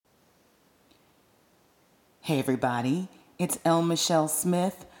Hey everybody, it's L. Michelle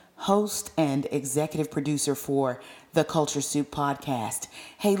Smith, host and executive producer for the Culture Soup podcast.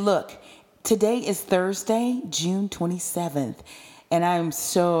 Hey look, today is Thursday, June 27th, and I'm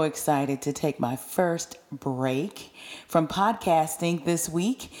so excited to take my first break from podcasting this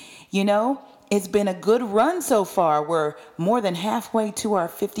week. You know, it's been a good run so far. We're more than halfway to our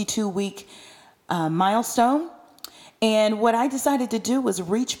 52-week milestone. And what I decided to do was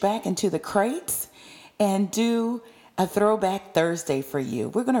reach back into the crates and do a throwback Thursday for you.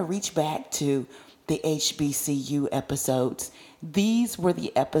 We're going to reach back to the HBCU episodes. These were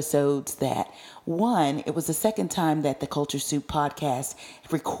the episodes that, one, it was the second time that the Culture Soup podcast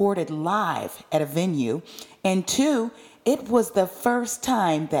recorded live at a venue, and two, it was the first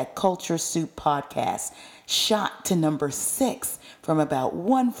time that Culture Soup podcast shot to number 6 from about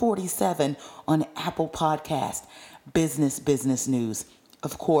 147 on Apple Podcast. Business news.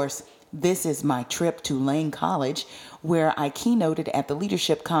 Of course, this is my trip to Lane College, where I keynoted at the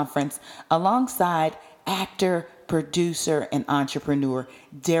leadership conference alongside actor, producer, and entrepreneur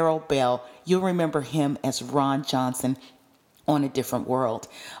Darryl M. You'll remember him as Ron Johnson on A Different World.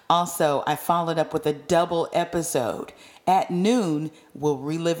 Also, I followed up with a double episode. At noon, we'll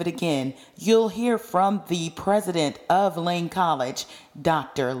relive it again. You'll hear from the president of Lane College,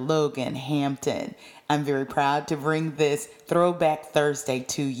 Dr. Logan Hampton. I'm very proud to bring this Throwback Thursday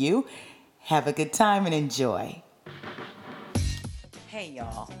to you. Have a good time and enjoy. Hey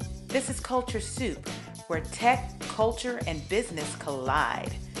y'all, this is Culture Soup, where tech, culture, and business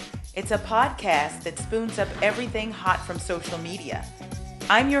collide. It's a podcast that spoons up everything hot from social media.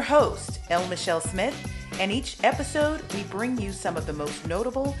 I'm your host, L. Michelle Smith, and each episode we bring you some of the most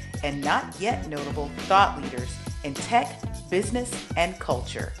notable and not yet notable thought leaders in tech, business, and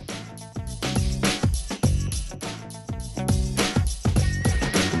culture.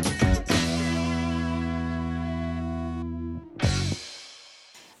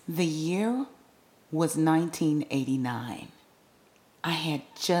 The year was 1989. I had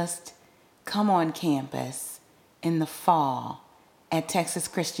just come on campus in the fall at Texas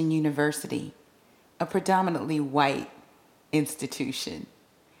Christian University, a predominantly white institution.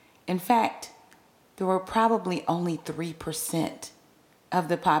 In fact, there were probably only 3% of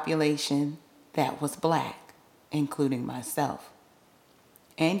the population that was black, including myself.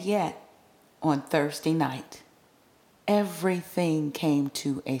 And yet, on Thursday night, everything came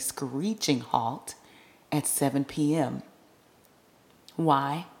to a screeching halt at 7 p.m.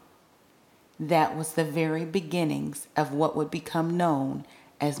 Why? That was the very beginnings of what would become known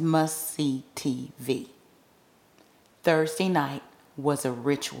as must-see TV. Thursday night was a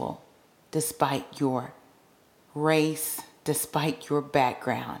ritual, despite your race, despite your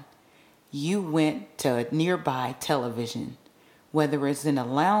background. You went to a nearby television, whether it's in a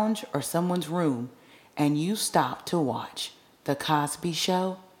lounge or someone's room, and you stopped to watch The Cosby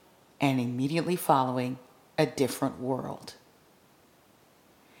Show and immediately following A Different World.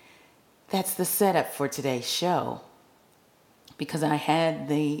 That's the setup for today's show, because I had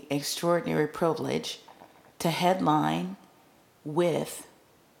the extraordinary privilege to headline with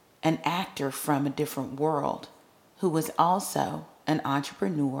an actor from A Different World who was also an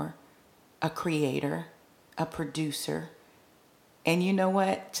entrepreneur, a creator, a producer, and you know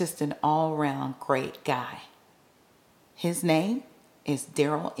what? Just an all-round great guy. His name is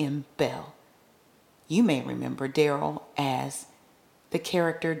Darryl M. You may remember Darryl as the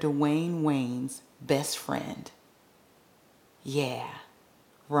character Dwayne Wayne's best friend. Yeah,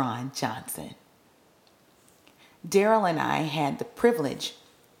 Ron Johnson. Darryl and I had the privilege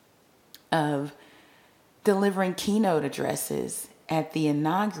of delivering keynote addresses at the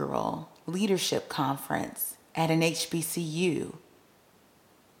inaugural leadership conference at an HBCU.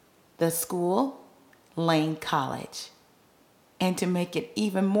 The school, Lane College. And to make it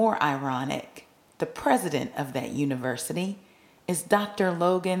even more ironic, the president of that university is Dr.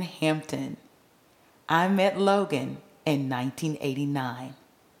 Logan Hampton. I met Logan in 1989.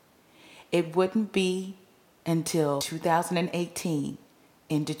 It wouldn't be until 2018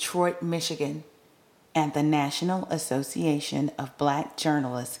 in Detroit, Michigan, at the National Association of Black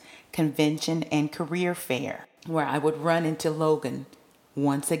Journalists Convention and Career Fair, where I would run into Logan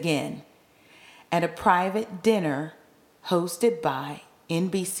once again at a private dinner hosted by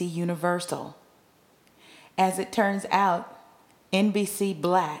NBC Universal. As it turns out, NBC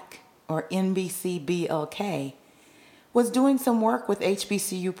Black, or NBC BLK, was doing some work with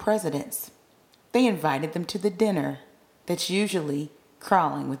HBCU presidents. They invited them to the dinner that's usually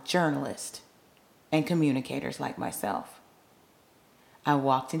crawling with journalists and communicators like myself. I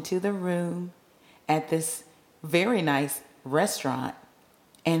walked into the room at this very nice restaurant,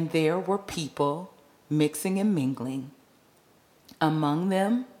 and there were people mixing and mingling. Among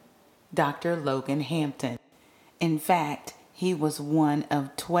them, Dr. Logan Hampton. In fact, he was one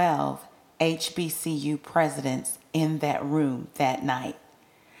of 12 HBCU presidents in that room that night.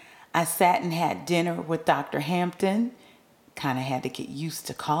 I sat and had dinner with Dr. Hampton. Kind of had to get used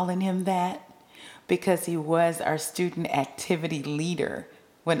to calling him that because he was our student activity leader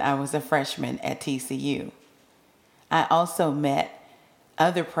when I was a freshman at TCU. I also met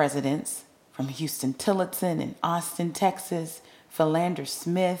other presidents from Houston Tillotson in Austin, Texas, Philander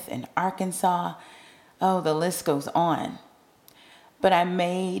Smith in Arkansas. Oh, the list goes on. But I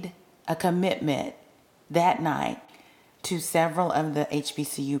made a commitment that night to several of the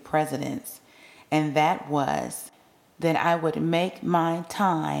HBCU presidents, and that was that I would make my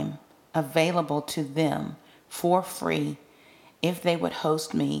time available to them for free if they would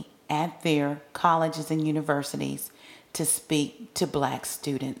host me at their colleges and universities to speak to Black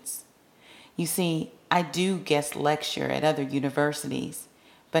students. You see, I do guest lecture at other universities,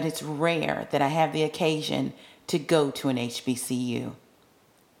 but it's rare that I have the occasion to go to an HBCU.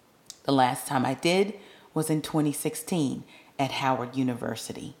 The last time I did was in 2016 at Howard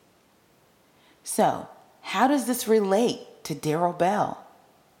University. So, how does this relate to Darryl Bell?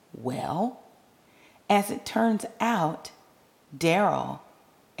 Well, as it turns out, Darryl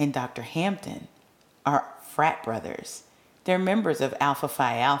and Dr. Hampton are frat brothers. They're members of Alpha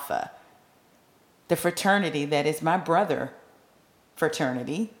Phi Alpha, the fraternity that is my brother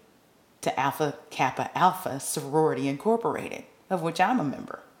fraternity to Alpha Kappa Alpha Sorority Incorporated, of which I'm a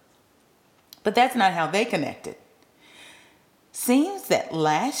member. But that's not how they connected. Seems that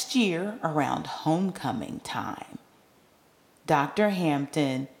last year, around homecoming time, Dr.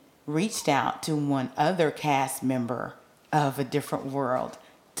 Hampton reached out to one other cast member of A Different World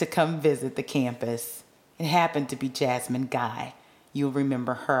to come visit the campus. It happened to be Jasmine Guy. You'll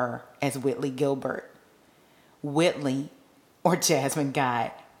remember her as Whitley Gilbert. Whitley, or Jasmine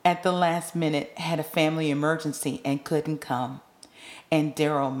Guy, at the last minute had a family emergency and couldn't come, and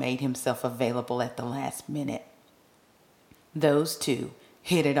Darryl made himself available at the last minute. Those two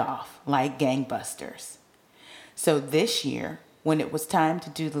hit it off like gangbusters. So this year, when it was time to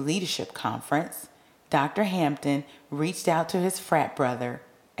do the leadership conference, Dr. Hampton reached out to his frat brother,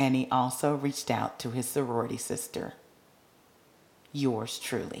 and he also reached out to his sorority sister. Yours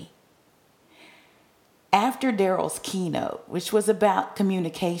truly. After Darryl's keynote, which was about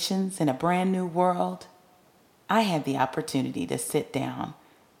communications in a brand new world, I had the opportunity to sit down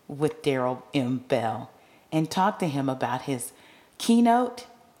with Darryl M. Bell and talk to him about his keynote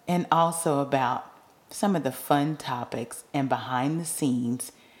and also about some of the fun topics and behind the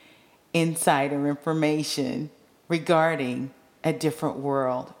scenes insider information regarding A Different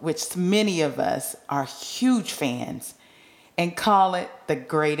World, which many of us are huge fans and call it the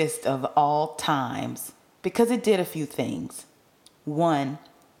greatest of all times because it did a few things. One,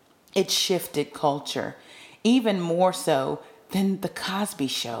 it shifted culture, even more so than The Cosby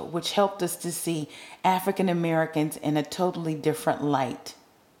Show, which helped us to see African Americans in a totally different light.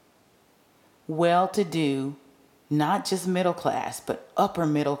 Well-to-do, not just middle class, but upper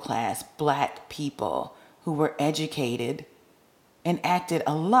middle class Black people who were educated and acted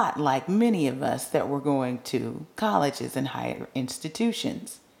a lot like many of us that were going to colleges and higher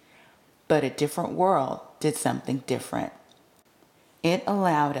institutions. But A Different World did something different. It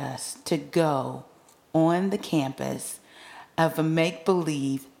allowed us to go on the campus of a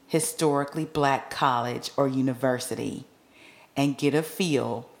make-believe historically Black college or university and get a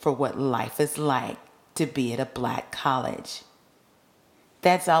feel for what life is like to be at a Black college.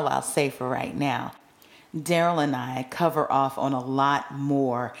 That's all I'll say for right now. Darryl and I cover off on a lot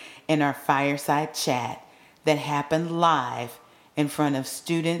more in our fireside chat that happened live in front of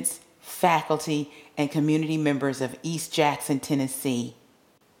students, faculty, and community members of East Jackson, Tennessee.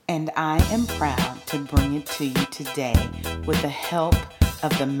 And I am proud to bring it to you today with the help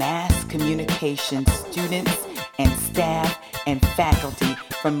of the mass communication students and staff and faculty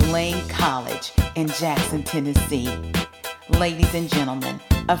from Lane College in Jackson, Tennessee. Ladies and gentlemen,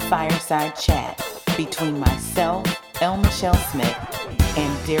 a fireside chat between myself, L. Michelle Smith,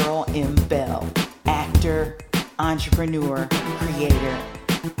 and Darryl M. Bell, actor, entrepreneur, creator,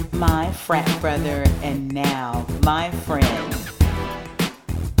 my frat brother, and now my friend,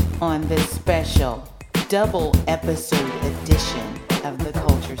 on this special double episode edition of the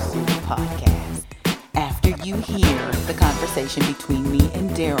Culture Soup Podcast. After you hear the conversation between me and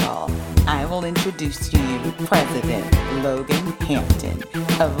Darryl, I will introduce to you President Logan Hampton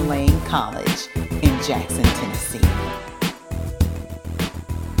of Lane College in Jackson, Tennessee.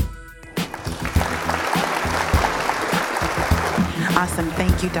 Awesome.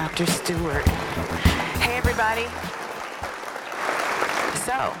 Thank you, Dr. Stewart. Hey, everybody.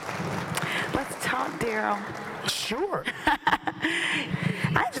 So, let's talk, Darryl. Sure.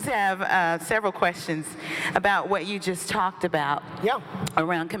 I just have several questions about what you just talked about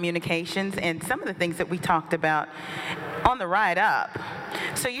around communications and some of the things that we talked about on the ride up.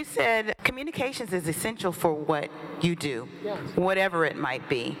 So you said communications is essential for what you do, whatever it might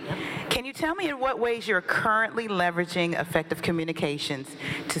be. Can you tell me in what ways you're currently leveraging effective communications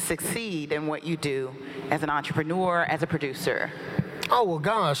to succeed in what you do as an entrepreneur, as a producer? Oh, well,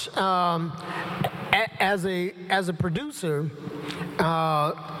 gosh. As a producer,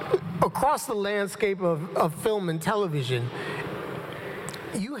 across the landscape of film and television,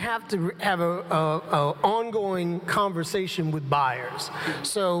 you have to have a ongoing conversation with buyers.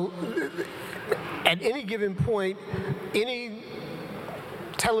 So at any given point, any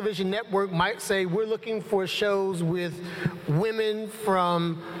television network might say, we're looking for shows with women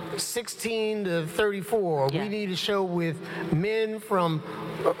from 16 to 34. We need a show with men from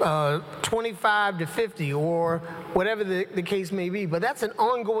 25 to 50, or whatever the case may be. But that's an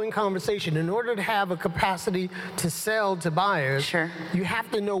ongoing conversation. In order to have a capacity to sell to buyers, you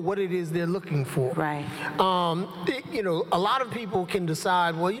have to know what it is they're looking for. Right. A lot of people can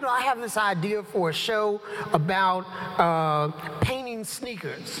decide, well, I have this idea for a show about painting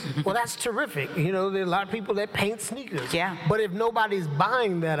sneakers. Well, that's terrific. There are a lot of people that paint sneakers. Yeah. But if nobody's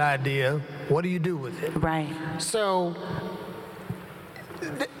buying that idea, what do you do with it? Right. So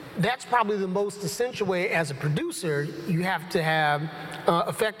that's probably the most essential way. As a producer, you have to have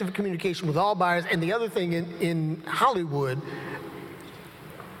effective communication with all buyers. And the other thing in Hollywood,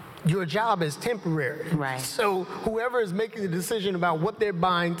 your job is temporary. Right. So whoever is making the decision about what they're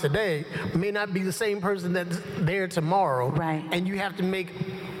buying today may not be the same person that's there tomorrow. Right. And you have to make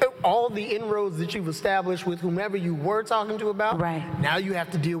all the inroads that you've established with whomever you were talking to about. Right. Now you have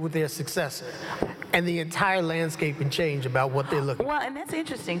to deal with their successor. And the entire landscape can change about what they're looking for. Well, and that's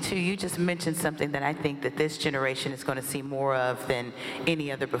interesting, too. You just mentioned something that I think that this generation is going to see more of than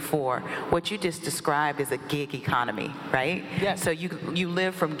any other before. What you just described is a gig economy, right? Yes. So you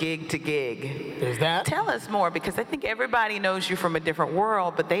live from gig to gig. There's that. Tell us more, because I think everybody knows you from a different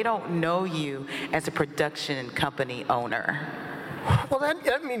world, but they don't know you as a production company owner. Well,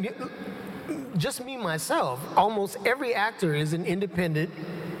 just me, myself, almost every actor is an independent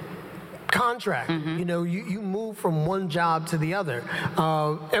contractor. You move from one job to the other.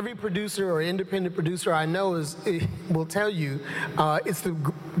 Every producer or independent producer I know will tell you it's the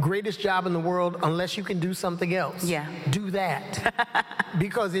greatest job in the world unless you can do something else. Yeah. Do that.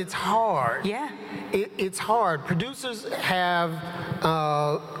 Because it's hard. Yeah. It's hard. Producers have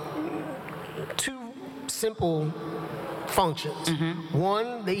two simple functions.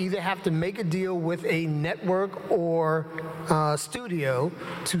 One, they either have to make a deal with a network or studio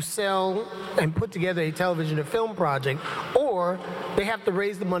to sell and put together a television or film project, or they have to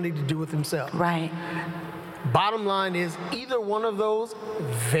raise the money to do it themselves. Right. Bottom line is, either one of those,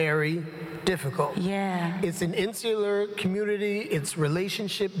 very difficult. Yeah. It's an insular community, it's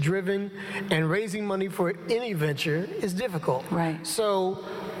relationship driven, and raising money for any venture is difficult. Right. So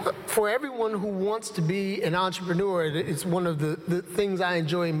for everyone who wants to be an entrepreneur, it's one of the things I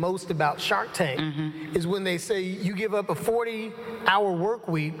enjoy most about Shark Tank, is when they say you give up a 40-hour work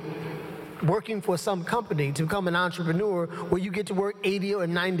week working for some company to become an entrepreneur, where you get to work 80 or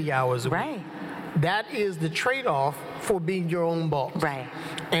 90 hours a week. Right. That is the trade-off for being your own boss. Right.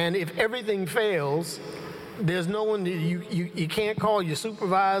 And if everything fails, there's no one that you can't call your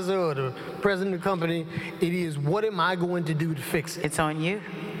supervisor or the president of the company. It is, what am I going to do to fix it? It's on you.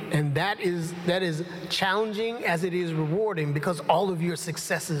 And that is challenging as it is rewarding, because all of your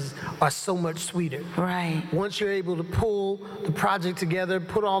successes are so much sweeter. Right. Once you're able to pull the project together,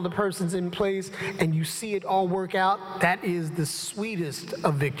 put all the persons in place, and you see it all work out, that is the sweetest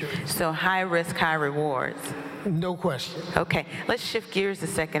of victories. So high risk, high rewards. No question. Okay, let's shift gears a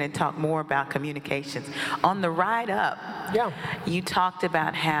second and talk more about communications. On the ride up, you talked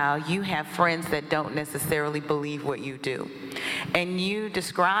about how you have friends that don't necessarily believe what you do. And you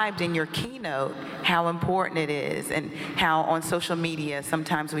described in your keynote how important it is, and how on social media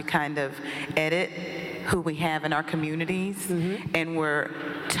sometimes we kind of edit who we have in our communities, and we're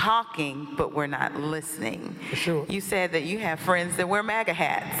talking, but we're not listening. For sure. You said that you have friends that wear MAGA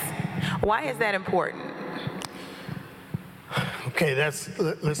hats. Why is that important? Okay,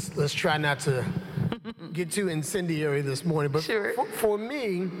 let's try not to get too incendiary this morning. But sure. For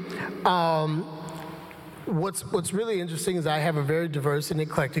me, what's really interesting is I have a very diverse and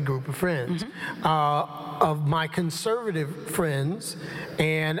eclectic group of friends. Of my conservative friends,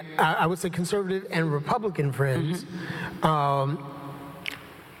 and I would say conservative and Republican friends,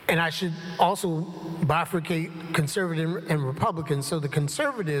 And I should also bifurcate conservative and Republicans. So the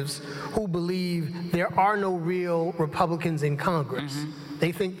conservatives who believe there are no real Republicans in Congress,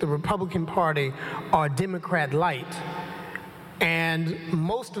 they think the Republican Party are Democrat light. And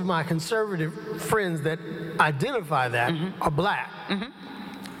most of my conservative friends that identify that are black.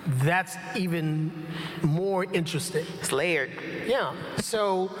 That's even more interesting. It's layered. Yeah.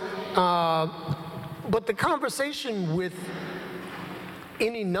 So, but the conversation with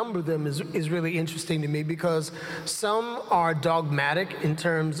any number of them is really interesting to me, because some are dogmatic in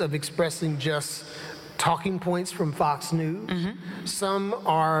terms of expressing just talking points from Fox News. Some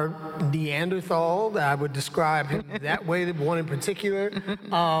are Neanderthal, I would describe him that way, one in particular.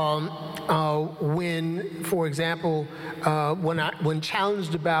 When, for example, when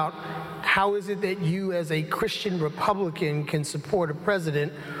challenged about how is it that you as a Christian Republican can support a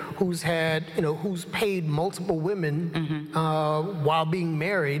president who's had, who's paid multiple women while being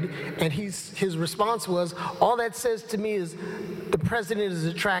married, and his response was, all that says to me is the president is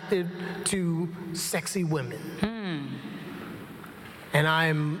attracted to sexy women. And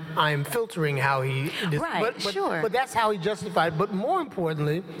I'm filtering how he, but that's how he justified. But more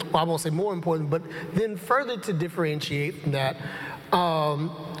importantly, well, I won't say more important, but then further to differentiate from that,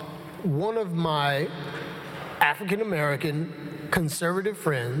 one of my African American conservative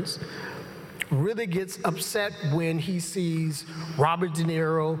friends really gets upset when he sees Robert De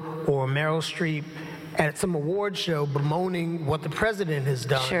Niro or Meryl Streep at some award show bemoaning what the president has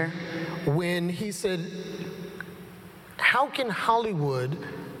done. Sure. When he said, how can Hollywood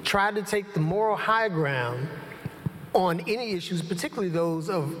try to take the moral high ground on any issues, particularly those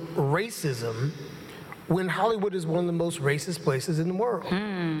of racism, when Hollywood is one of the most racist places in the world?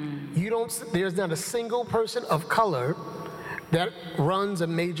 There's not a single person of color that runs a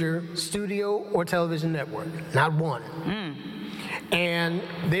major studio or television network, not one. And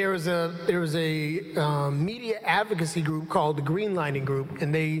there was a media advocacy group called the Greenlining Group,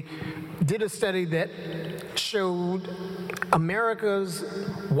 and they did a study that showed America's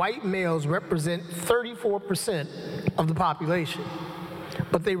white males represent 34% of the population,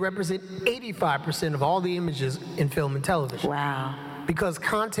 but they represent 85% of all the images in film and television. Wow. Because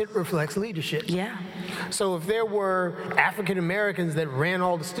content reflects leadership. Yeah. So if there were African Americans that ran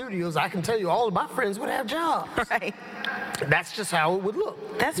all the studios, I can tell you all of my friends would have jobs. Right. That's just how it would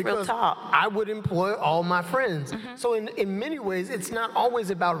look. That's real talk. I would employ all my friends. So in many ways, it's not always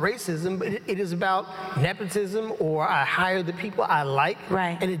about racism, but it is about nepotism, or I hire the people I like.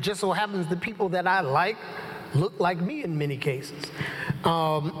 Right. And it just so happens the people that I like look like me in many cases.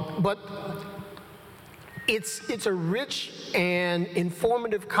 But it's a rich and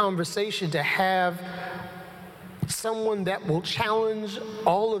informative conversation to have someone that will challenge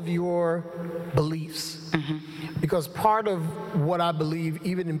all of your beliefs. Because part of what I believe,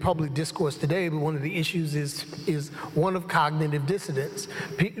 even in public discourse today, but one of the issues is one of cognitive dissonance.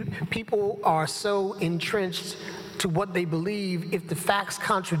 People are so entrenched to what they believe. If the facts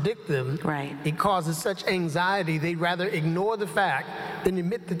contradict them, right, it causes such anxiety, they'd rather ignore the fact than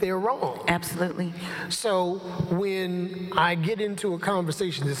admit that they're wrong. Absolutely. So when I get into a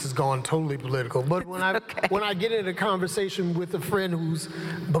conversation, this has gone totally political, but when I get in a conversation with a friend who's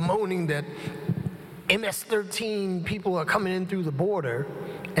bemoaning that MS-13 people are coming in through the border,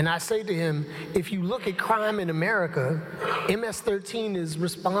 and I say to him, if you look at crime in America, MS-13 is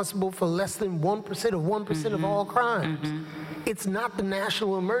responsible for less than 1% of 1% of all crimes. It's not the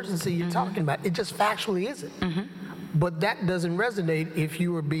national emergency you're talking about. It just factually isn't. But that doesn't resonate if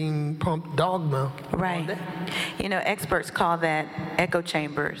you are being pumped dogma. Right. Experts call that echo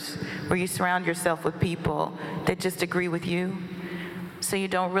chambers, where you surround yourself with people that just agree with you. So you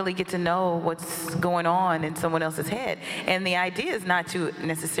don't really get to know what's going on in someone else's head. And the idea is not to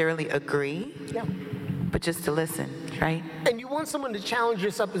necessarily agree, but just to listen, right? And you want someone to challenge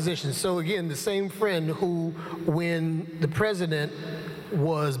your suppositions. So again, the same friend who, when the president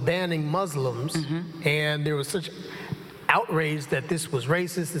was banning Muslims, and there was such outrage that this was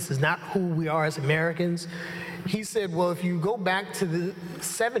racist, this is not who we are as Americans, he said, well, if you go back to the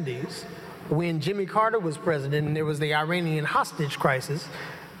 70s, when Jimmy Carter was president and there was the Iranian hostage crisis,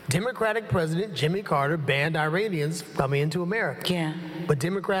 Democratic President Jimmy Carter banned Iranians coming into America. Yeah. But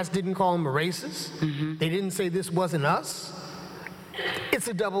Democrats didn't call him a racist. They didn't say this wasn't us. It's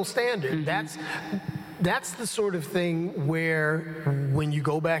a double standard. That's the sort of thing where when you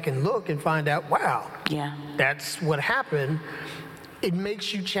go back and look and find out, wow, that's what happened, it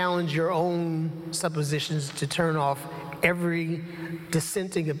makes you challenge your own suppositions to turn off every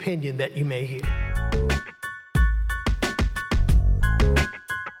dissenting opinion that you may hear.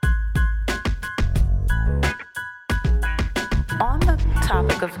 On the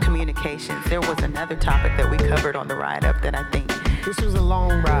topic of communications, there was another topic that we covered on the ride up that I think This was a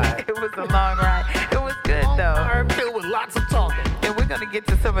long ride. it was a long ride. It was good though. Ride filled with lots of talking. And we're going to get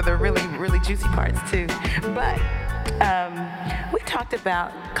to some of the really, really juicy parts too. But we talked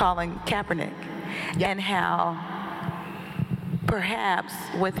about Colin Kaepernick and how perhaps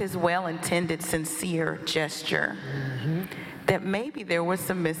with his well-intended, sincere gesture, that maybe there was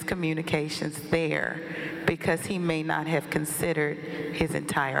some miscommunications there because he may not have considered his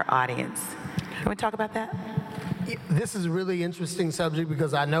entire audience. Can we talk about that? This is a really interesting subject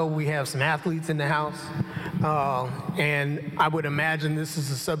because I know we have some athletes in the house, and I would imagine this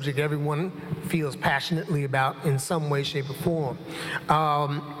is a subject everyone feels passionately about in some way, shape, or form.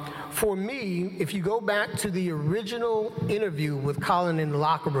 For me, if you go back to the original interview with Colin in the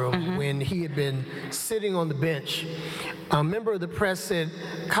locker room when he had been sitting on the bench, a member of the press said,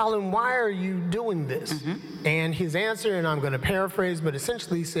 "Colin, why are you doing this?" And his answer, and I'm going to paraphrase, but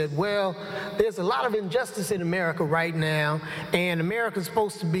essentially said, "Well, there's a lot of injustice in America right now, and America's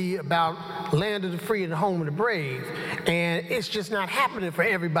supposed to be about land of the free and the home of the brave, and it's just not happening for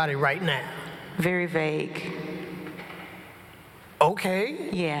everybody right now." Very vague. Okay.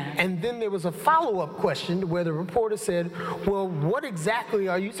 Yeah. And then there was a follow-up question where the reporter said, "Well, what exactly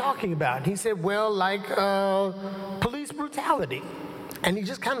are you talking about?" And he said, "Well, like police brutality." And he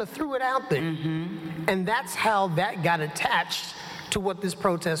just kind of threw it out there. And that's how that got attached to what this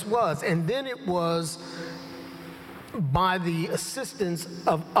protest was. And then it was by the assistance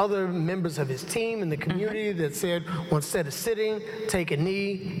of other members of his team and the community that said, well, instead of sitting, take a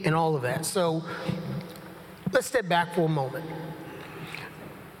knee and all of that. So let's step back for a moment.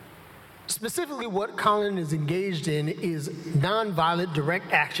 Specifically, what Colin is engaged in is nonviolent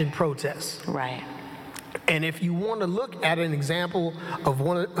direct action protests. Right. And if you want to look at an example of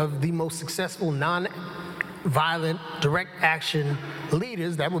one of the most successful non-violent direct action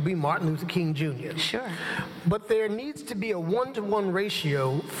leaders, that would be Martin Luther King Jr. Sure. But there needs to be a 1-to-1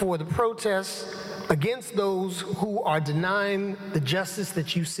 ratio for the protests against those who are denying the justice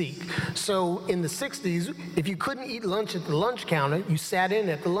that you seek. So in the 60s, if you couldn't eat lunch at the lunch counter, you sat in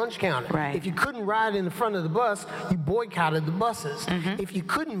at the lunch counter. Right. If you couldn't ride in the front of the bus, you boycotted the buses. If you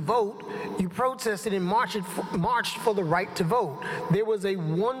couldn't vote, you protested and marched for the right to vote. There was a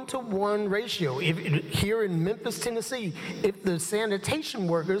 1-to-1 ratio. Here in Memphis, Tennessee, if the sanitation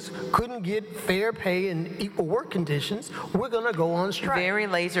workers couldn't get fair pay and equal work conditions, we're gonna go on strike. Very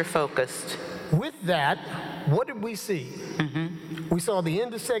laser focused. With that, what did we see? We saw the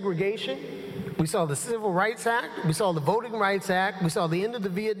end of segregation, we saw the Civil Rights Act, we saw the Voting Rights Act, we saw the end of the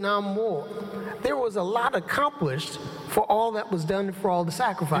Vietnam War. There was a lot accomplished for all that was done, for all the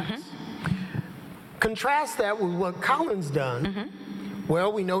sacrifice. Contrast that with what Colin's done.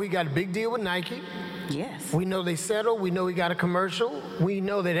 Well, we know he got a big deal with Nike. Yes. We know they settled. We know he got a commercial. We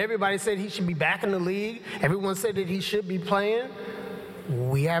know that everybody said he should be back in the league. Everyone said that he should be playing.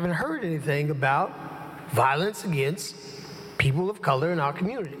 We haven't heard anything about violence against people of color in our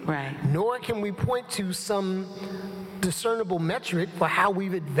community. Right. Nor can we point to some discernible metric for how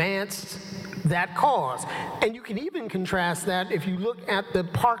we've advanced that cause. And you can even contrast that if you look at the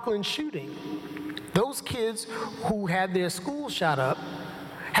Parkland shooting. Those kids who had their school shot up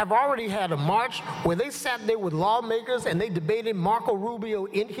have already had a march where they sat there with lawmakers and they debated Marco Rubio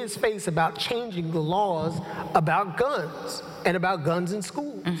in his face about changing the laws about guns and about guns in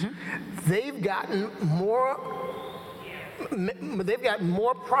schools. They've gotten more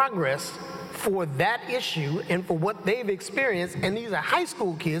progress for that issue and for what they've experienced, and these are high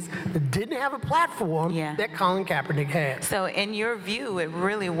school kids that didn't have a platform that Colin Kaepernick had. So in your view, it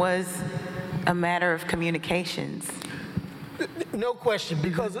really was a matter of communications. No question,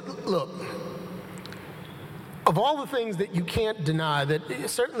 because look, of all the things that you can't deny, that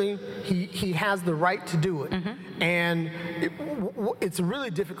certainly he has the right to do it. And it's a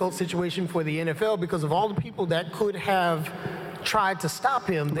really difficult situation for the NFL because of all the people that could have tried to stop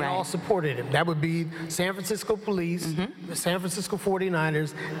him, they all supported him. That would be San Francisco police, the San Francisco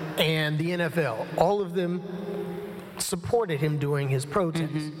 49ers, and the NFL. All of them supported him during his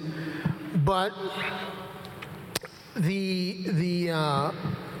protest. But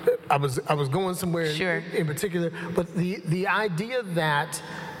I was going somewhere in particular, but the idea that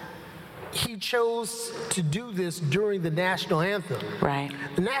he chose to do this during the national anthem. Right.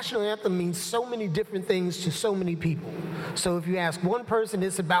 The national anthem means so many different things to so many people. So if you ask one person,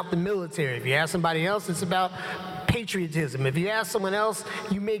 it's about the military. If you ask somebody else, it's about patriotism. If you ask someone else,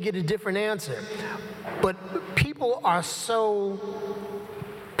 you may get a different answer. But people are so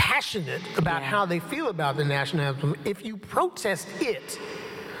passionate about how they feel about the national anthem. If you protest it,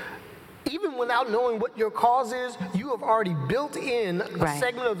 even without knowing what your cause is, you have already built in a Right.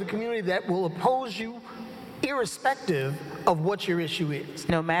 segment of the community that will oppose you irrespective of what your issue is.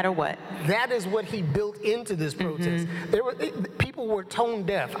 No matter what. That is what he built into this protest. People were tone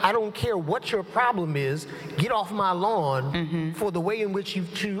deaf. I don't care what your problem is, get off my lawn for the way in which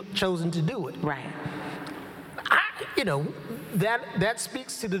you've chosen to do it. Right. That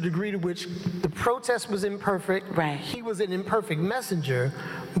speaks to the degree to which the protest was imperfect. Right. He was an imperfect messenger.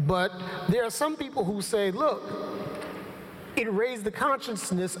 But there are some people who say, look, it raised the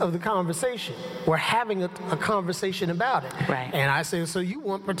consciousness of the conversation. We're having a conversation about it. Right. And I say, so you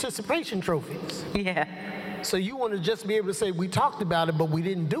want participation trophies. Yeah. So you want to just be able to say, we talked about it, but we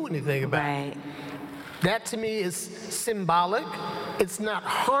didn't do anything about it. Right. That to me is symbolic. It's not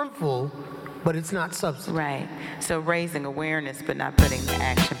harmful, but it's not substantive. Right. So raising awareness, but not putting the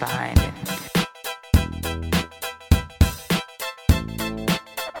action behind it.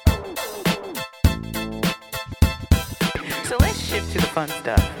 So let's shift to the fun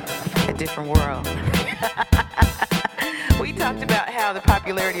stuff, a different world. We talked about how the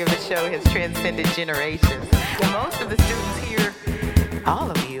popularity of the show has transcended generations. Most of the students here,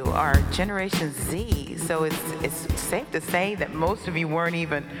 all of you, are Generation Z. So it's safe to say that most of you weren't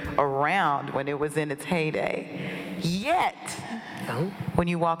even around when it was in its heyday. Yet, when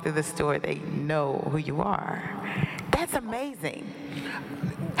you walk through the store, they know who you are. That's amazing.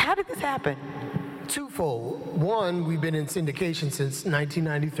 How did this happen? Twofold. One, we've been in syndication since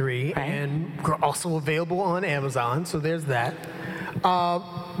 1993, Right. and we're also available on Amazon, so there's that.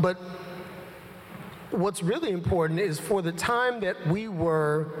 But what's really important is for the time that we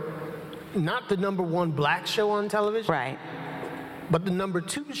were not the #1 black show on television, Right. but the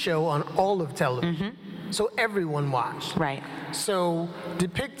 #2 show on all of television. So everyone watched. Right. So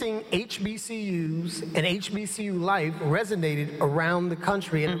depicting HBCUs and HBCU life resonated around the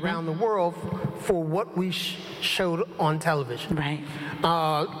country and around the world for what we showed on television. Right.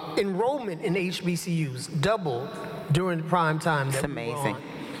 Enrollment in HBCUs doubled during the prime time. It's that we were amazing. on.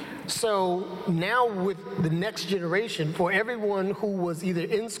 So now with the next generation, for everyone who was either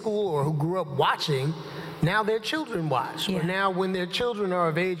in school or who grew up watching, now their children watch. Yeah. Or now when their children are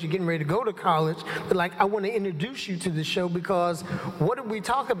of age and getting ready to go to college, they're like, I want to introduce you to the show because what did we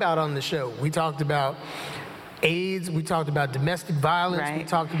talk about on the show? We talked about AIDS, we talked about domestic violence, we Right.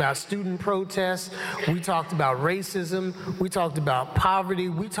 talked about student protests, we talked about racism, we talked about poverty,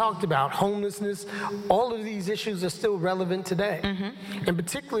 we talked about homelessness. All of these issues are still relevant today. And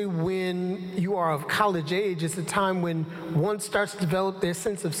particularly when you are of college age, it's a time when one starts to develop their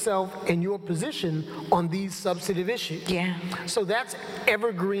sense of self and your position on these substantive issues. Yeah. So that's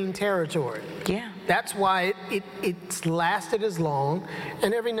evergreen territory. Yeah. That's why it's lasted as long,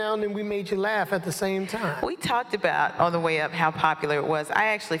 and every now and then we made you laugh at the same time. We talked about on the way up how popular it was. I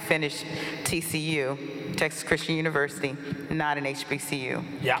actually finished TCU, Texas Christian University, not an HBCU.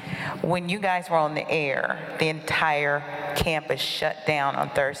 Yeah. When you guys were on the air, the entire campus shut down on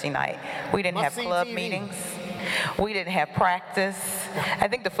Thursday night. We didn't have Must-see club TV. meetings. We didn't have practice. I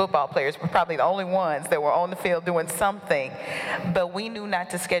think the football players were probably the only ones that were on the field doing something. But we knew not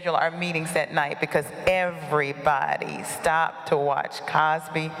to schedule our meetings that night because everybody stopped to watch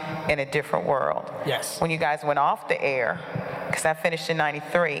Cosby in a Different World. Yes. When you guys went off the air, because I finished in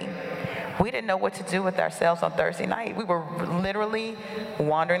 '93, we didn't know what to do with ourselves on Thursday night. We were literally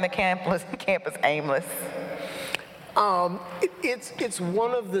wandering the campus aimless. It's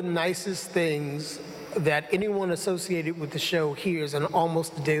one of the nicest things that anyone associated with the show hears on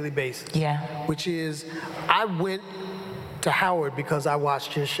almost a daily basis. Yeah. Which is, I went to Howard because I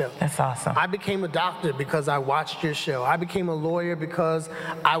watched your show. That's awesome. I became a doctor because I watched your show. I became a lawyer because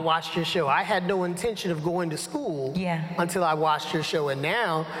I watched your show. I had no intention of going to school until I watched your show. And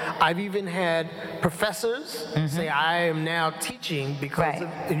now I've even had professors say I am now teaching because of,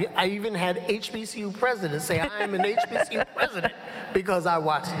 I even had HBCU presidents say I am an HBCU president because I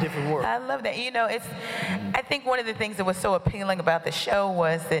watched A Different World. I love that. You know, I think one of the things that was so appealing about the show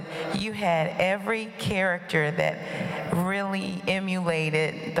was that you had every character that really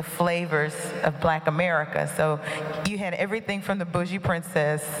emulated the flavors of Black America. So you had everything from the bougie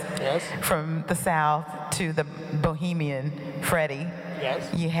princess from the South to the bohemian Freddie. Yes.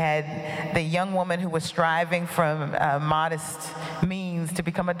 You had the young woman who was striving from modest means to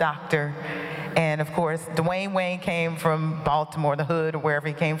become a doctor. And of course, Dwayne Wayne came from Baltimore, the hood, or wherever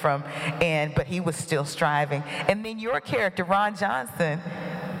he came from, but he was still striving. And then your character, Ron Johnson,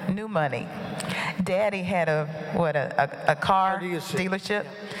 knew money. Daddy had a car dealership,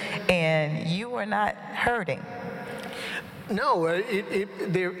 and you were not hurting. No,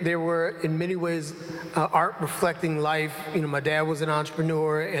 there were in many ways art reflecting life. My dad was an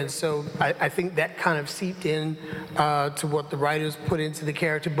entrepreneur, and so I think that kind of seeped in to what the writers put into the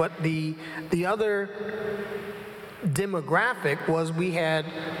character. But the other demographic was we had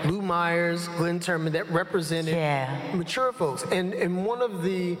Lou Myers, Glenn Turman that represented mature folks. And one of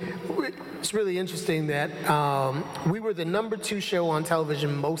it's really interesting that we were the number 2 show on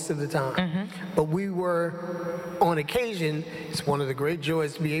television most of the time. But we were, on occasion, it's one of the great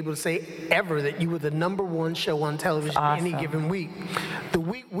joys to be able to say ever that you were the number 1 show on television any given week. The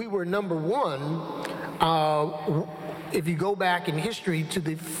week we were number 1, if you go back in history to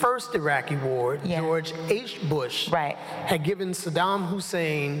the first Iraqi war, George H. Bush had given Saddam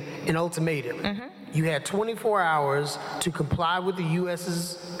Hussein an ultimatum. You had 24 hours to comply with the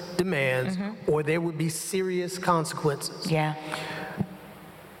U.S.'s demands, or there would be serious consequences.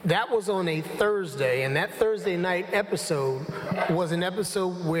 That was on a Thursday, and that Thursday night episode was an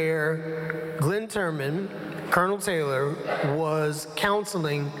episode where Glenn Turman, Colonel Taylor, was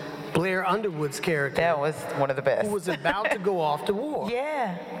counseling Blair Underwood's character. That was one of the best. Who was about to go off to war.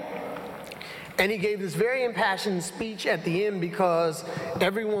 And he gave this very impassioned speech at the end because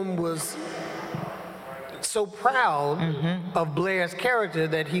everyone was so proud of Blair's character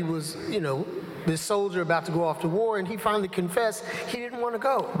that he was, this soldier about to go off to war, and he finally confessed he didn't want to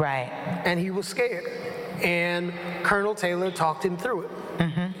go. And he was scared. And Colonel Taylor talked him through it.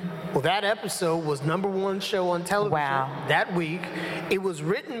 Well, that episode was number 1 show on television that week. It was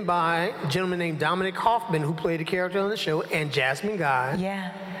written by a gentleman named Dominic Hoffman, who played a character on the show, and Jasmine Guy.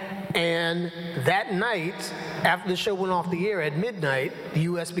 And that night, after the show went off the air at midnight, the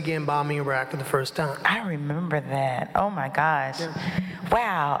U.S. began bombing Iraq for the first time. I remember that. Oh, my gosh.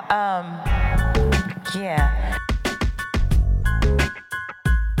 Wow.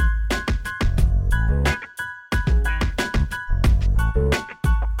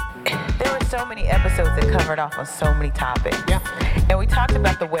 So many episodes that covered off on so many topics. And we talked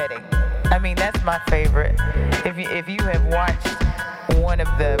about the wedding. I mean, that's my favorite. If you have watched one of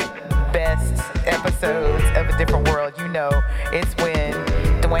the best episodes of A Different World, it's when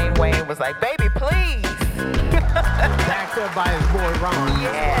Dwayne Wayne was like, "Baby, please." Backed up by his boy Ron.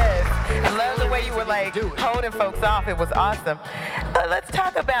 I love the way you were like holding folks off. It was awesome. Let's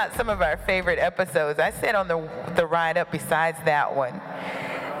talk about some of our favorite episodes. I said on the ride up, besides that one,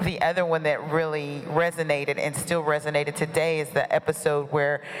 the other one that really resonated and still resonated today is the episode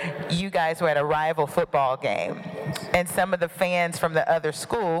where you guys were at a rival football game, and some of the fans from the other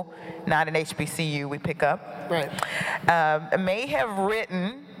school, not an HBCU, we pick up, may have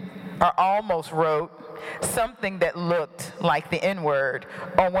written or almost wrote something that looked like the N-word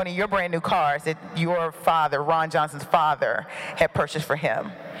on one of your brand new cars that your father, Ron Johnson's father, had purchased for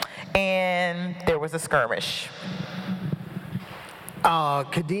him. And there was a skirmish.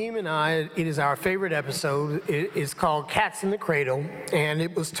 Kadeem and I, it is our favorite episode. It is called Cats in the Cradle, and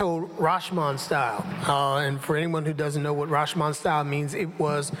it was told Rashomon style. And for anyone who doesn't know what Rashomon style means, it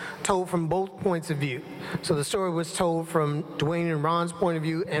was told from both points of view. So the story was told from Dwayne and Ron's point of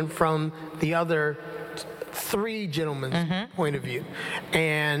view and from the other 3 gentlemen's point of view.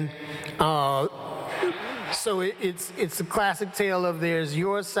 And so it's a classic tale of there's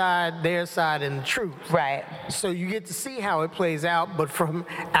your side, their side, and the truth. So you get to see how it plays out, but from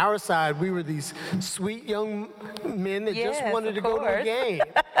our side, we were these sweet young men that just wanted to go to a game.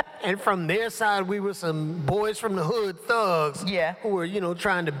 And from their side, we were some boys from the hood, thugs, who were,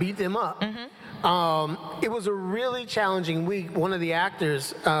 trying to beat them up. It was a really challenging week. One of the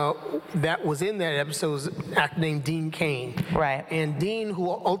actors that was in that episode was an actor named Dean Cain. And Dean, who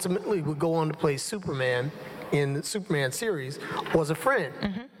ultimately would go on to play Superman in the Superman series, was a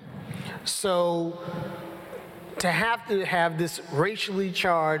friend. So to have this racially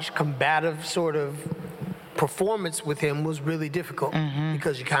charged, combative sort of performance with him was really difficult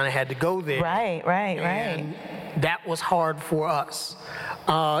because you kind of had to go there. And that was hard for us.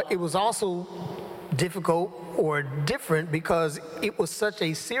 It was also difficult or different because it was such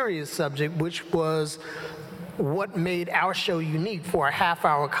a serious subject, which was what made our show unique for a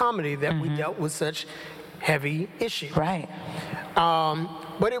half-hour comedy, that we dealt with such heavy issues.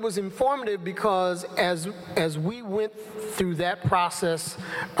 But it was informative because as we went through that process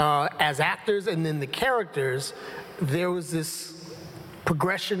as actors and then the characters, there was this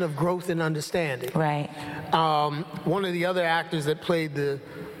progression of growth and understanding. One of the other actors that played the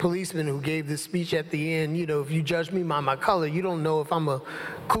policeman who gave this speech at the end, if you judge me by my color, you don't know if I'm a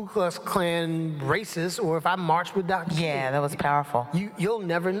Ku Klux Klan racist or if I marched with Dr. King. That was powerful. You'll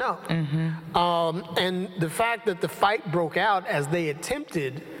never know. And the fact that the fight broke out as they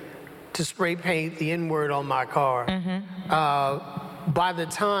attempted to spray paint the N-word on my car, by the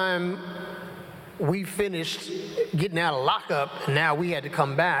time we finished getting out of lockup, and now we had to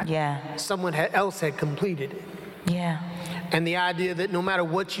come back. Yeah. Someone else had completed it. Yeah. And the idea that no matter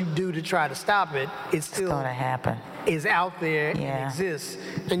what you do to try to stop it, it's still going to happen. Is out there Yeah. and exists,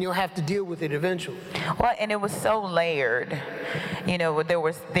 and you'll have to deal with it eventually. Well, and it was so layered. You know, there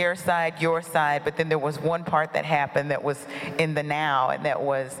was their side, your side, but then there was one part that happened that was in the now, and that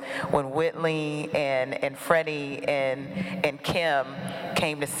was when Whitley and Freddie and Kim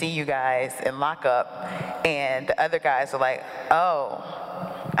came to see you guys in lockup, and the other guys were like, oh,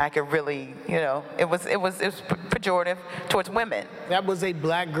 I could really, you know, it was pejorative towards women. That was a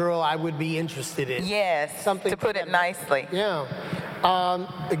black girl I would be interested in. Yes, Something to put it nicely. Yeah.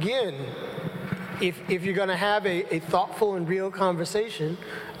 Again, if you're going to have a thoughtful and real conversation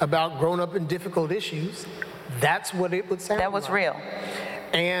about grown up and difficult issues, that's what it would sound like. That was real.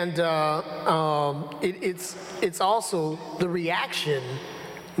 And it's also the reaction,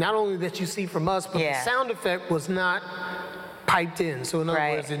 not only that you see from us, but the sound effect was not piped in. So in other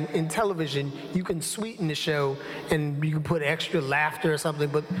words, in television, you can sweeten the show and you can put extra laughter or something,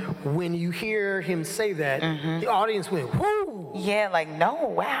 but when you hear him say that, the audience went, whoo! Yeah, like, no,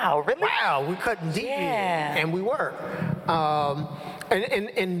 wow, really? Wow, we're cutting deep here. And we were.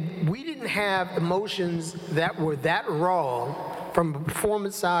 And we didn't have emotions that were that raw from a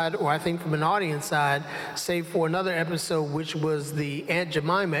performance side, or I think from an audience side, save for another episode, which was the Aunt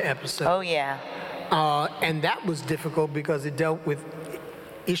Jemima episode. Oh, yeah. And that was difficult because it dealt with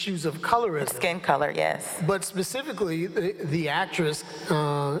issues of colorism. Skin color, yes. But specifically, the actress,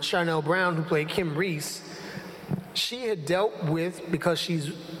 Charnel Brown, who played Kim Reese, she had dealt with, because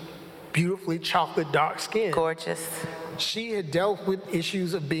she's beautifully chocolate dark skinned. Gorgeous. She had dealt with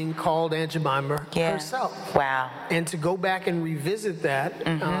issues of being called Aunt Jemima herself. Wow. And to go back and revisit that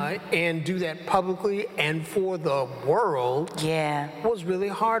and do that publicly and for the world was really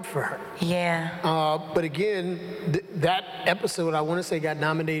hard for her. Yeah. But again, that episode, I want to say, got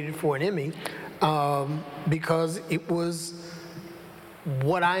nominated for an Emmy because it was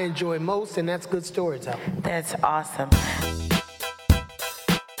what I enjoy most, and that's good storytelling. That's awesome.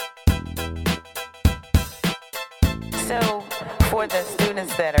 So for the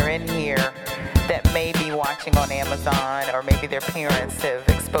students that are in here that may be watching on Amazon, or maybe their parents have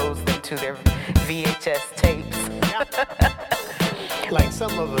exposed them to their VHS tapes. Like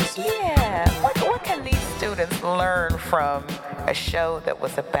some of us. Yeah. What can these students learn from a show that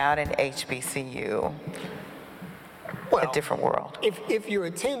was about an HBCU? Well, a different world. If you're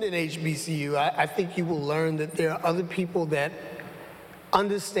attending HBCU, I think you will learn that there are other people that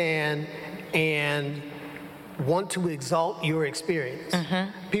understand and want to exalt your experience.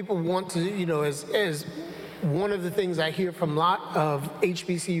 People want to, you know, as one of the things I hear from a lot of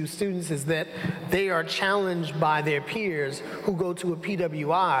HBCU students is that they are challenged by their peers who go to a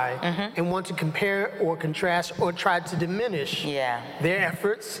PWI and want to compare or contrast or try to diminish their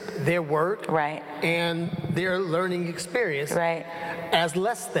efforts, their work, and their learning experience as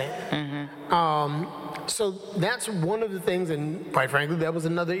less than. So that's one of the things, and quite frankly, that was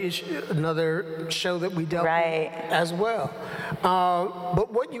another issue, another show that we dealt with as well.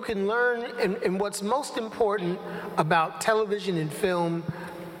 But what you can learn, and what's most important about television and film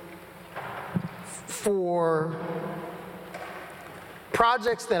for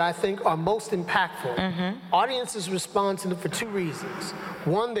projects that I think are most impactful, audiences respond to them for two reasons.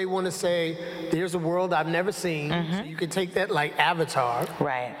 One, they want to say, there's a world I've never seen, so you could take that like Avatar.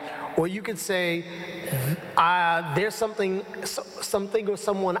 Or you could say, there's something or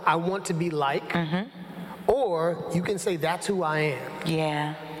someone I want to be like. Or you can say, that's who I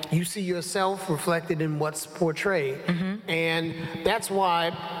am. You see yourself reflected in what's portrayed. And that's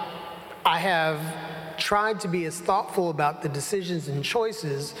why I have tried to be as thoughtful about the decisions and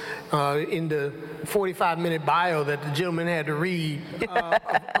choices in the 45-minute bio that the gentleman had to read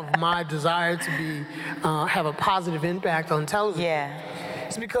of my desire to have a positive impact on television.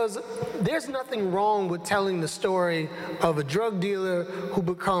 It's because there's nothing wrong with telling the story of a drug dealer who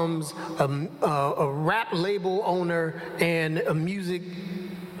becomes a rap label owner and a music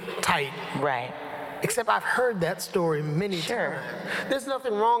titan. Except I've heard that story many times. There's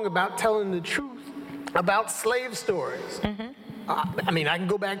nothing wrong about telling the truth about slave stories. I mean, I can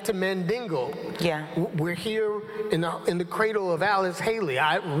go back to Mandingo. We're here in the cradle of Alice Haley.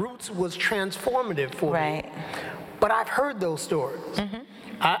 Roots was transformative for me. But I've heard those stories.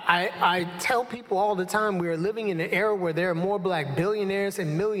 I tell people all the time, we're living in an era where there are more black billionaires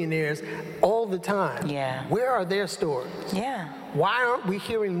and millionaires all the time. Where are their stories? Why aren't we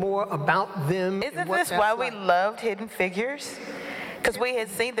hearing more about them? Isn't this why we loved Hidden Figures? Because we had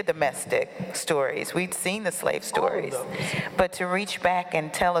seen the domestic stories, we'd seen the slave stories, but to reach back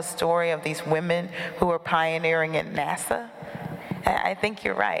and tell a story of these women who are pioneering in NASA, I think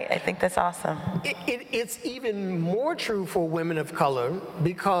you're right. I think that's awesome. It's even more true for women of color,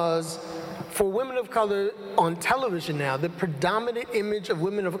 because for women of color on television now, the predominant image of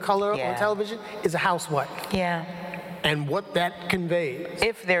women of color on television is a housewife. Yeah. And what that conveys.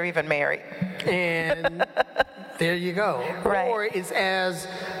 If they're even married. And there you go. Right. Or it's as,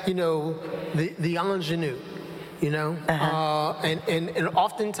 the ingenue, and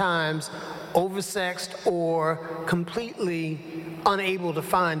oftentimes oversexed or completely unable to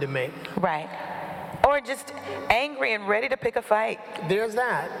find a mate. Right. Or just angry and ready to pick a fight. There's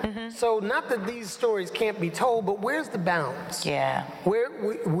that. So not that these stories can't be told, but where's the balance? Yeah. Where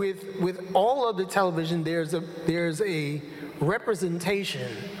with all of the television, there's a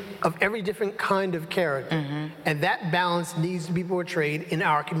representation of every different kind of character, and that balance needs to be portrayed in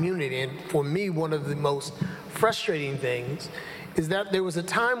our community. And for me, one of the most frustrating things is that there was a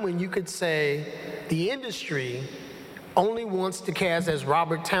time when you could say the industry only wants to cast as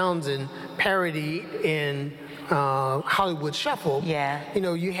Robert Townsend parody in Hollywood Shuffle. Yeah.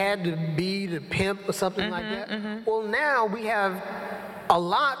 You had to be the pimp or something like that. Well, now we have a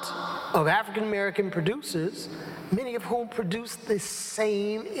lot of African American producers, many of whom produce the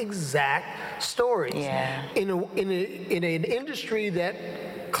same exact stories. Yeah. In an industry that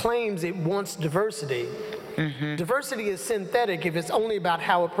claims it wants diversity. Diversity is synthetic if it's only about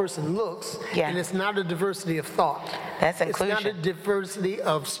how a person looks, and it's not a diversity of thought. That's inclusion. It's not a diversity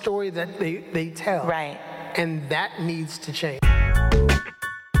of story that they tell. Right. And that needs to change.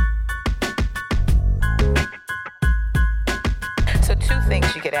 So 2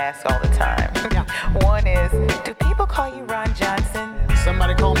 things you get asked all the time. Yeah. One is, do people call you Ron Johnson?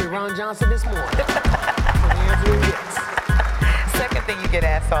 Somebody called me Ron Johnson this morning. So the answer is yes. Second thing you get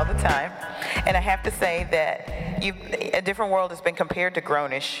asked all the time, and I have to say that A Different World has been compared to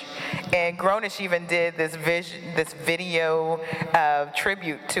Grownish, and Grownish even did this video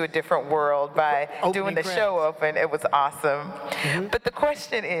tribute to A Different World by doing the show open. It was awesome. But the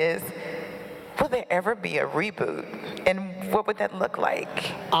question is, will there ever be a reboot, and what would that look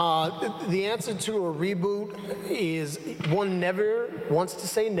like? The answer to a reboot is one never wants to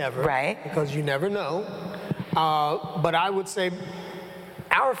say never, right? Because you never know. But I would say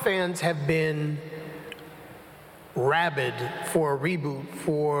our fans have been rabid for a reboot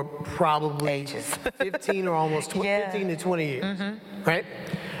for probably ages. 15 or almost 15 to 20 years, right?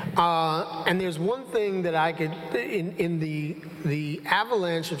 And there's one thing that I could, in the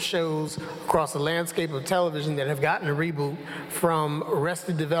avalanche of shows across the landscape of television that have gotten a reboot, from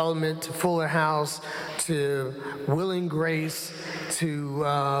Arrested Development to Fuller House to Will and Grace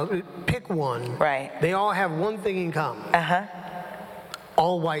to pick one. Right. They all have one thing in common.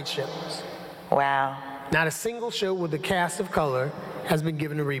 All white shows. Wow. Not a single show with a cast of color has been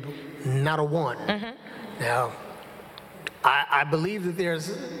given a reboot. Not a one. Now, I believe that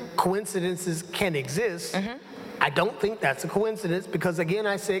there's coincidences can exist. I don't think that's a coincidence because, again,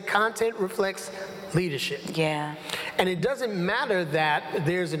 I said content reflects leadership. Yeah. And it doesn't matter that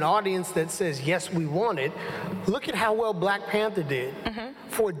there's an audience that says, yes, we want it. Look at how well Black Panther did.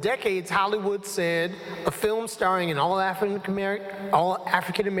 For decades, Hollywood said a film starring an all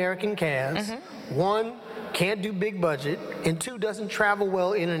African American cast, one, can't do big budget, and two, doesn't travel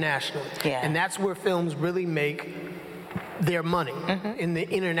well internationally. Yeah. And that's where films really make their money, in the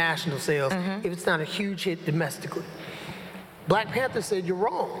international sales, if it's not a huge hit domestically. Black Panther said, you're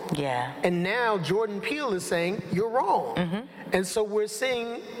wrong. Yeah. And now Jordan Peele is saying, you're wrong. And so we're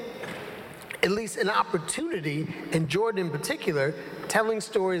seeing at least an opportunity, and Jordan in particular, telling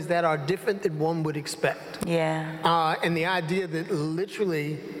stories that are different than one would expect. Yeah. And the idea that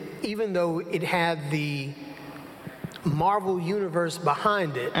literally, even though it had the Marvel universe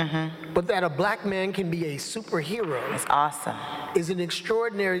behind it, but that a black man can be a superhero. It's awesome. Is an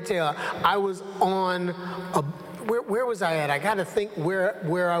extraordinary tale. I was on a, where was I at? I got to think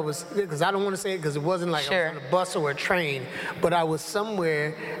where I was, because I don't want to say it because it wasn't like I was on a bus or a train, but I was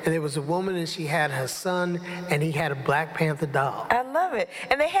somewhere and there was a woman and she had her son and he had a Black Panther doll. I love it.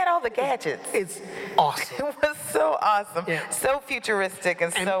 And they had all the gadgets. It's awesome. It was so awesome. Yeah. So futuristic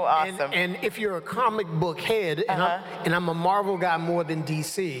and so awesome. And if you're a comic book head, and I'm a Marvel guy more than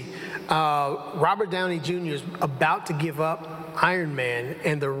DC, Robert Downey Jr. is about to give up Iron Man,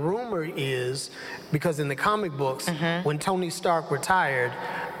 and the rumor is, because in the comic books, when Tony Stark retired,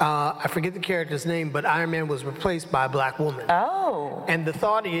 I forget the character's name, but Iron Man was replaced by a black woman. Oh. And the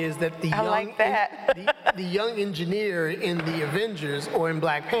thought is that the I like that. the young engineer in the Avengers or in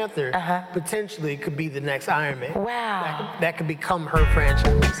Black Panther potentially could be the next Iron Man. Wow. That could become her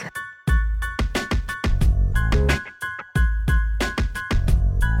franchise.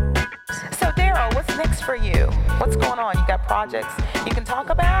 So Darryl, what's next for you? What's going on? You got projects you can talk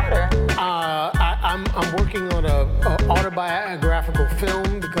about, or? I'm working on a autobiographical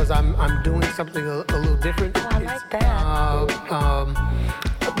film because I'm doing something a little different. Oh, I like that.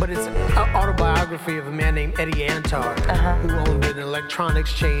 But it's an autobiography of a man named Eddie Antar, who owned an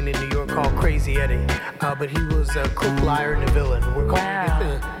electronics chain in New York called Crazy Eddie. But he was a crook, liar, and a villain. We're calling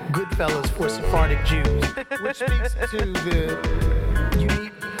it Goodfellas for Sephardic Jews, which speaks to the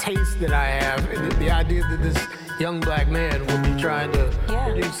unique taste that I have. The idea that this young black man will be trying to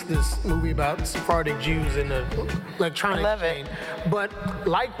produce this movie about Sephardic Jews in an electronics chain. But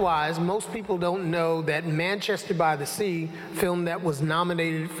likewise, most people don't know that Manchester by the Sea, film that was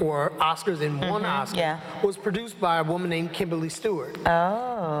nominated for Oscars and won Oscar, was produced by a woman named Kimberly Stewart.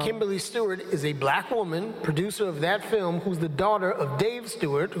 Oh. Kimberly Stewart is a black woman, producer of that film, who's the daughter of Dave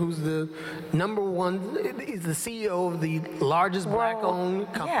Stewart, who's the is the CEO of the largest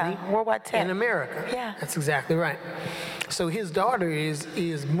black-owned company Worldwide Tech in America. Yeah. That's exactly right. So his daughter is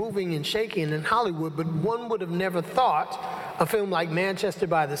moving and shaking in Hollywood, but one would have never thought a film like Manchester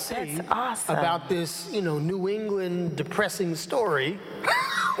by the Sea about this, New England depressing story.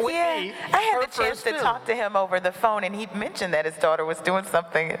 I had the chance to talk to him over the phone, and he mentioned that his daughter was doing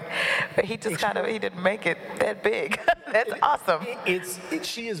something, but he just he didn't make it that big. That's awesome.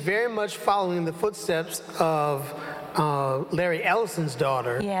 She is very much following the footsteps of Larry Ellison's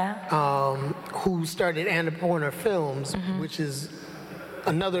daughter, who started Annapurna Films, which is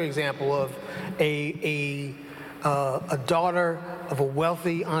another example of a daughter of a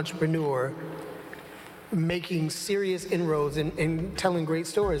wealthy entrepreneur making serious inroads and telling great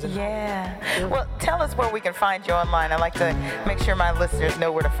stories. Well, tell us where we can find you online. I like to make sure my listeners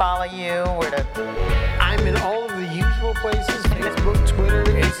know where to follow you, I'm in all of the usual places: Facebook, Twitter,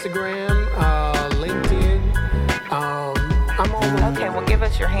 Instagram, LinkedIn. I'm all over. Okay, well, give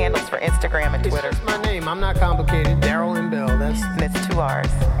us your handles for Instagram and Twitter. It's just my name. I'm not complicated. Darryl M. Bell. And it's 2 R's.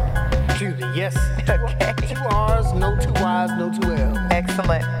 Excuse me, yes. Okay. 2 R's, no 2 Y's, no 2 L's.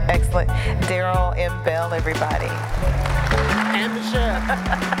 Excellent, excellent. Darryl M. Bell, everybody. And the chef.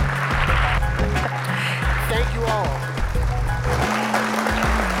 Thank you all.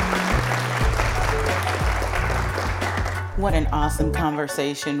 What an awesome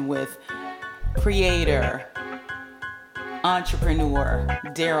conversation with creator, entrepreneur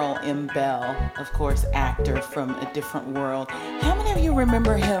Darryl M. Bell, of course, actor from a different world. How many of you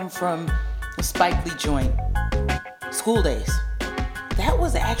remember him from the Spike Lee joint, School Days? That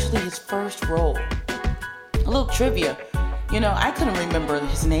was actually his first role. A little trivia, I couldn't remember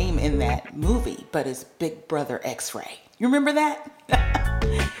his name in that movie, but his Big Brother X-Ray. You remember that?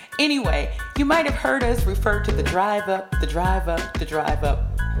 Anyway, you might have heard us refer to the drive up, the drive up, the drive up.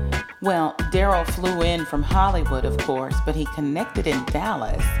 Well, Darryl flew in from Hollywood, of course, but he connected in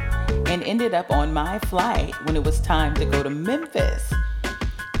Dallas and ended up on my flight when it was time to go to Memphis.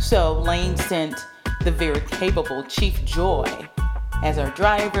 So Lane sent the very capable Chief Joy as our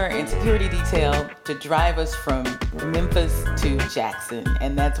driver and security detail to drive us from Memphis to Jackson.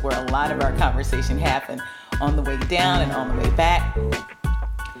 And that's where a lot of our conversation happened, on the way down and on the way back.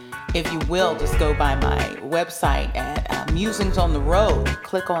 If you will, just go by my website at Musings on the Road.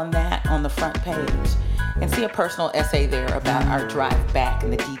 Click on that on the front page and see a personal essay there about our drive back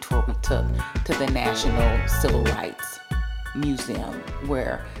and the detour we took to the National Civil Rights Museum,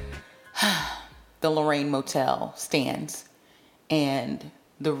 where the Lorraine Motel stands and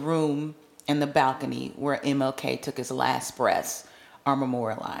the room and the balcony where MLK took his last breaths are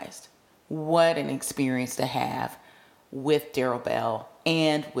memorialized. What an experience to have with Darryl Bell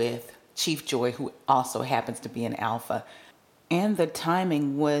and with Chief Joy, who also happens to be an Alpha. And the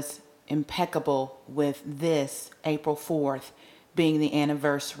timing was impeccable with this April 4th being the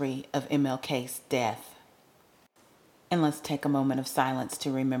anniversary of MLK's death. And let's take a moment of silence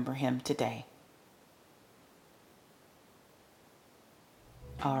to remember him today.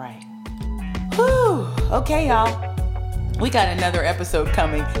 All right. Whew. Okay, y'all. We got another episode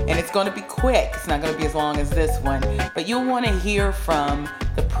coming, and it's going to be quick. It's not going to be as long as this one, but you'll want to hear from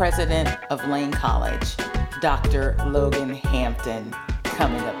the president of Lane College, Dr. Logan Hampton,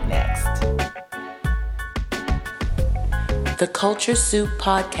 coming up next. The Culture Soup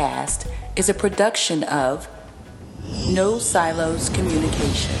Podcast is a production of No Silos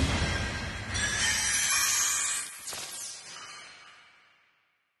Communication.